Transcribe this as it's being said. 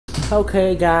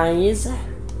Okay, guys,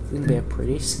 it's gonna be a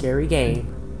pretty scary game.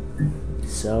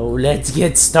 So let's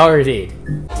get started.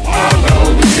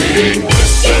 Halloween,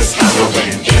 this is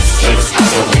Halloween, this is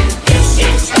Halloween, this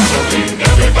is Halloween,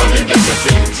 everybody make a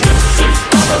scene, this is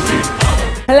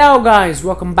Halloween. Hello, guys,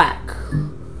 welcome back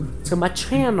to my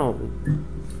channel.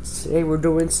 Today we're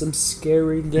doing some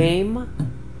scary game.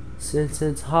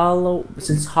 Since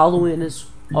Halloween is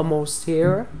almost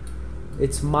here,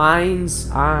 it's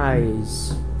Mind's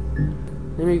Eyes.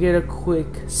 Let me get a quick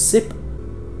sip.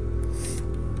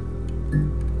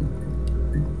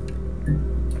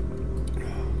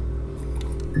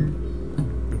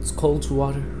 It's cold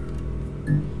water.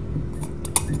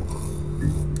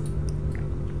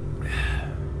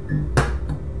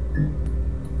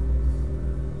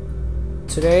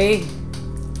 Today,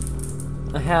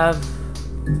 I have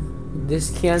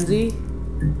this candy.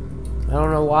 I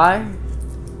don't know why,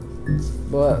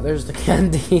 but there's the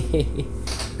candy.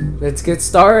 Let's get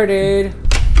started.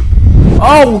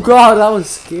 Oh god, that was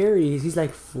scary. He's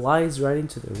like flies right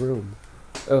into the room.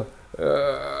 Oh,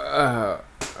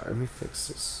 let me fix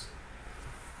this.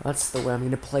 That's the way I'm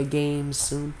gonna play games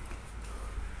soon.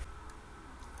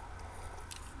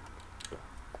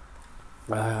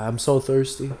 I'm so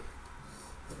thirsty.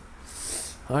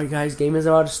 Alright guys, game is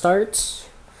about to start.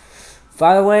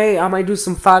 By the way, I might do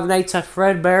some Five Nights at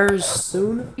Fredbear's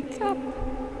soon. Wake up.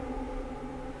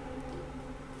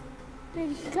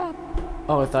 Wake up.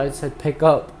 Oh, I thought it said pick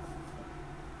up.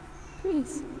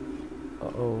 Please.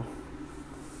 Uh-oh.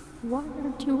 Why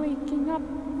aren't you waking up?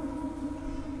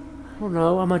 I don't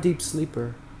know, I'm a deep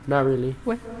sleeper. Not really.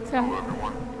 Wake up.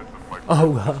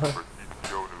 Oh god.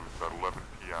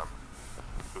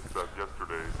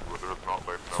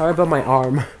 Sorry about my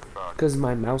arm. Because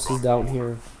my mouse is down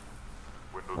here.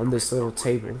 On this little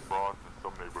table.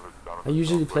 I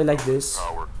usually play like this.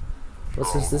 But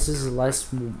since this is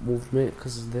less movement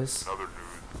because of this.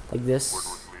 Like this.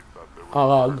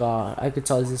 Oh god, I could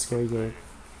tell it's a scary game.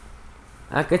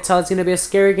 I could tell it's gonna be a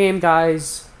scary game,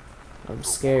 guys. I'm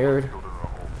scared.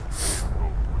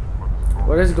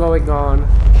 What is going on?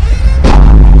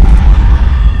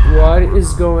 What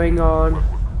is going on?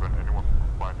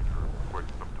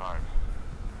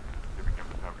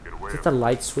 Is it the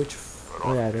light switch?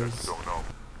 Oh yeah, it is.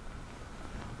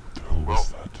 Well,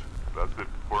 that's it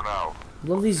for now.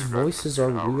 All these voices are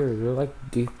weird. They're like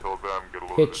deep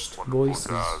pitched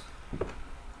voices. I'll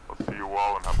see you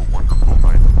all and have a wonderful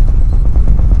night.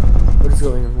 What is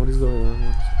going on? What is going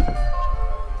on?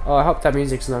 Oh, I hope that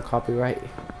music's not copyright.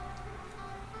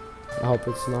 I hope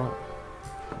it's not.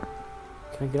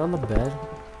 Can I get on the bed?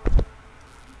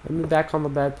 Let me back on the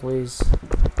bed, please.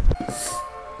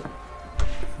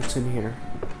 What's in here?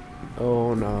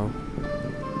 Oh no.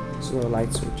 There's a little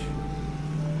light switch.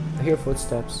 I hear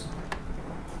footsteps.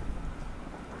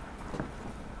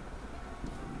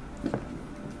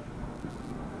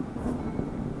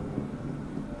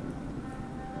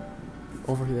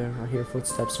 Over there. I hear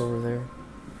footsteps over there.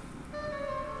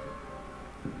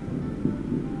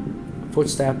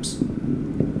 Footsteps.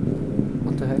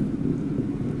 What the heck?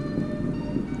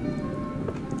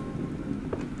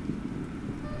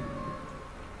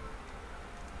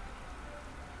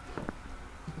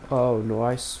 Oh no,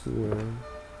 I swear.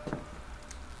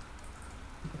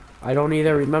 I don't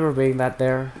either remember being that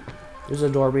there. There's a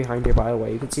door behind here, by the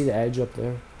way. You can see the edge up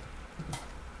there.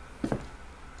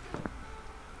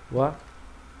 What?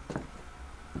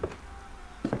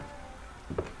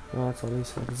 Oh, that's all he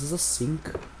said. Is this a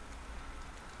sink?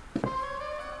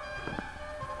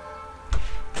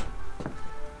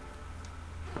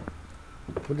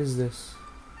 What is this?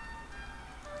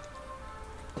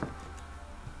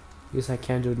 Guess I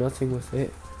can't do nothing with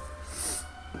it.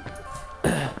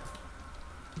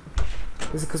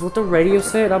 Is it because what the radio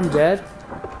said? I'm dead?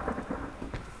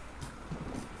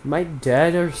 Am I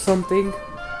dead or something?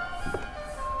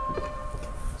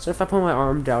 So if I put my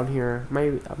arm down here,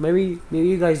 maybe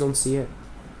you guys don't see it.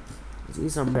 These are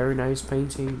some very nice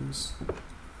paintings.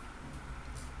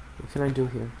 What can I do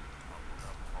here?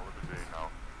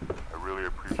 I really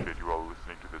appreciate you all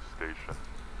listening to this station.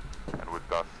 And with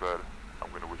that said, I'm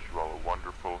going to wish you all a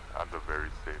wonderful and a very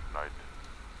safe night.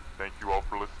 Thank you all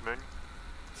for listening,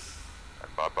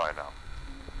 and bye-bye now.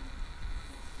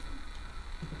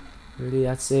 Really,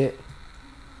 that's it?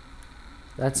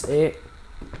 That's it?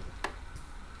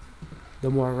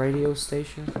 No more radio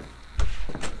station?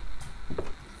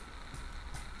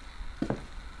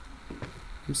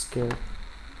 I'm scared.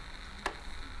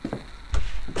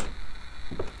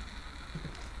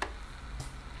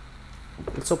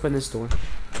 Let's open this door.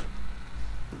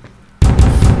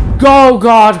 Go,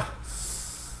 God!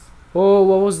 Oh,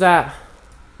 what was that?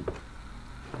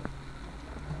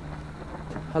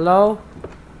 Hello?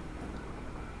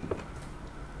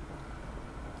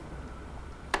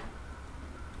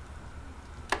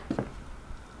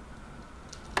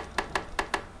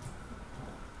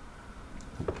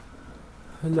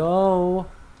 Hello?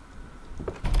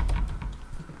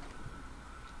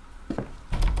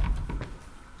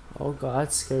 Oh god,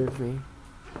 that scared me.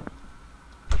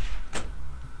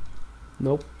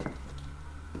 Nope.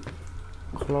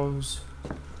 Close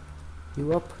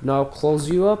you up? No, close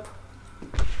you up.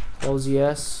 Close,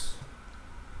 yes.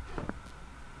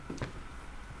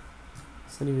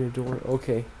 It's not even a door.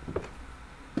 Okay.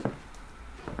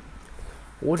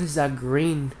 What is that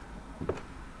green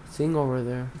thing over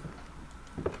there?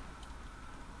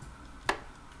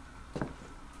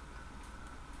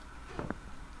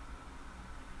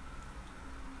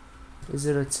 Is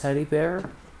it a teddy bear?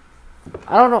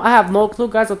 I don't know. I have no clue,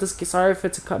 guys, what this. Sorry if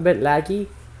it's a bit laggy,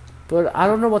 but I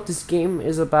don't know what this game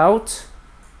is about.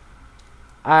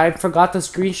 I forgot the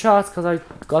screenshots because I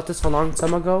got this a long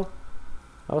time ago.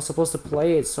 I was supposed to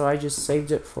play it, so I just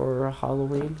saved it for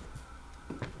Halloween.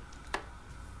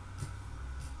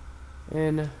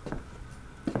 And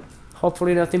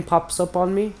hopefully nothing pops up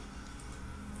on me.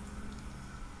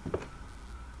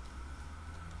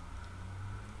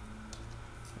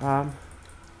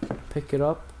 Pick it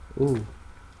up. Ooh.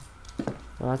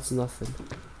 That's nothing.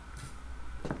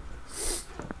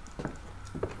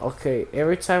 Okay,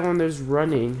 every time when there's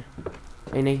running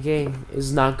in a game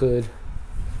is not good.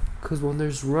 Because when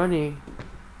there's running,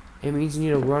 it means you need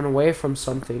to run away from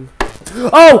something.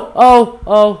 Oh! Oh!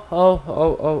 Oh! Oh!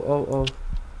 Oh! Oh! Oh! Oh!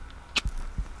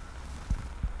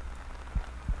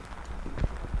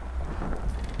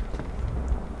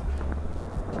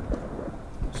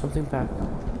 Something back.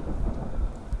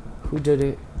 Who did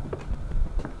it?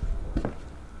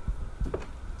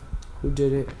 Who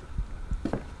did it?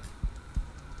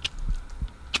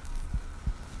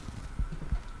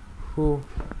 Who?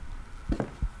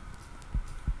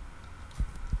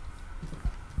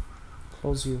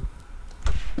 Close you.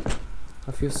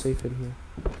 I feel safe in here.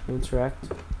 Can I interact?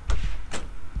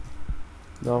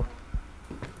 No.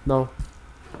 No.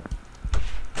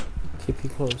 Keep you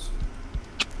close.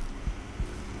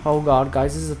 Oh god,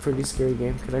 guys, this is a pretty scary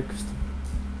game. Could I just...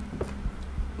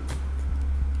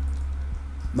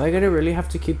 Am I gonna really have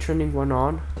to keep turning one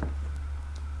on?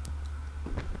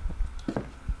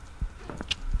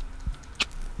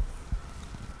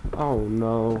 Oh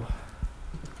no.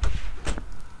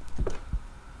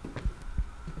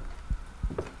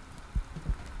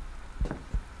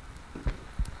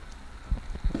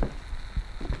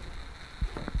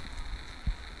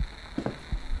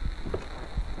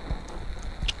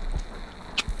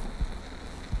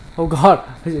 Oh god,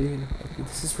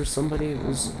 this is where somebody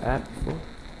was at before.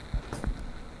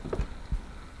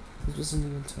 This wasn't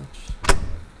even touched.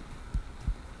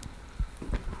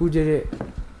 Who did it?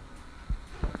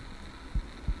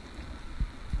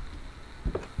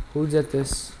 Who did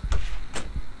this?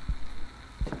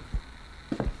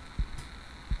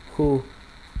 Who?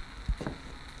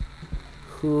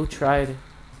 Who tried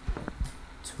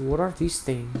to... What are these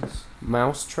things?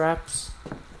 Mouse traps?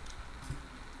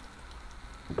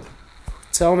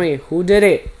 Tell me, who did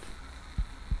it?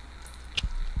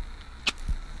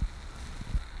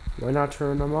 Why not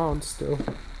turn them on still?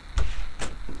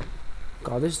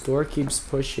 God, this door keeps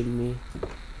pushing me.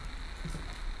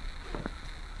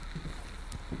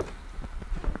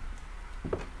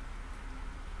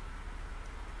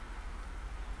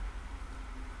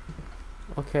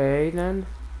 Okay, then.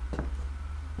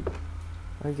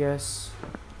 I guess.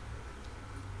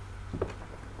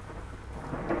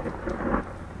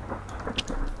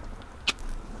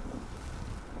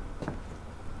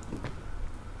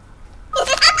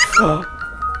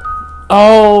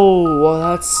 Oh, well,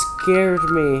 that scared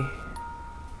me.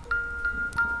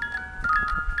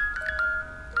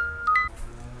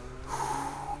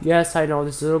 Yes, I know.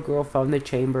 This little girl found the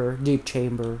chamber, deep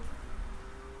chamber.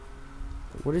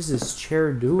 What is this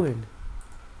chair doing?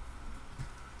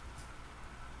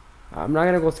 I'm not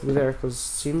gonna go through there because it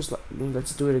seems like...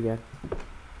 Let's do it again.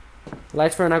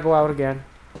 Lights might not go out again.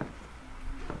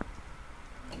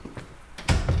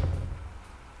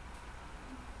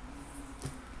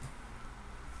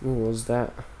 What was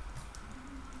that?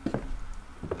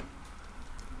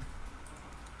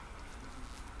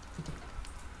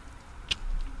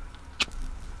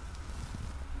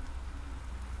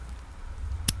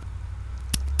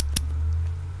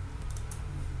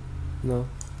 No.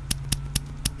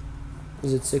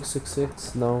 Is it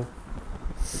 666? No.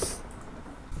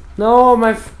 No,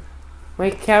 my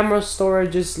camera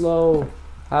storage is low.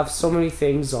 I have so many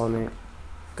things on it.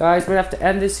 Guys, we're gonna have to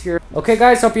end this here. Okay,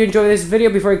 guys, hope you enjoyed this video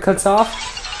before it cuts off.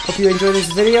 Hope you enjoyed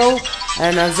this video.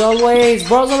 And as always,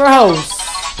 bros are hosts.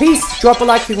 Peace. Drop a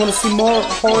like if you want to see more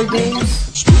horror games.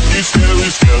 Spooky, scary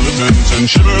skeletons and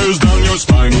shivers down your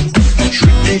spine.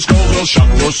 Shrieking skulls will shock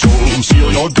your soul and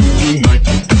seal your doom tonight.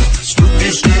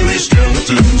 Spooky, scary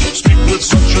skeletons speak with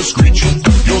such a screech.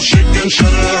 You'll shake and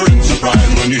shudder in surprise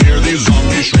when you hear these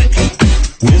zombies shriek.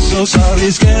 We're so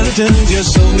sorry, skeletons, you're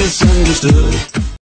so misunderstood.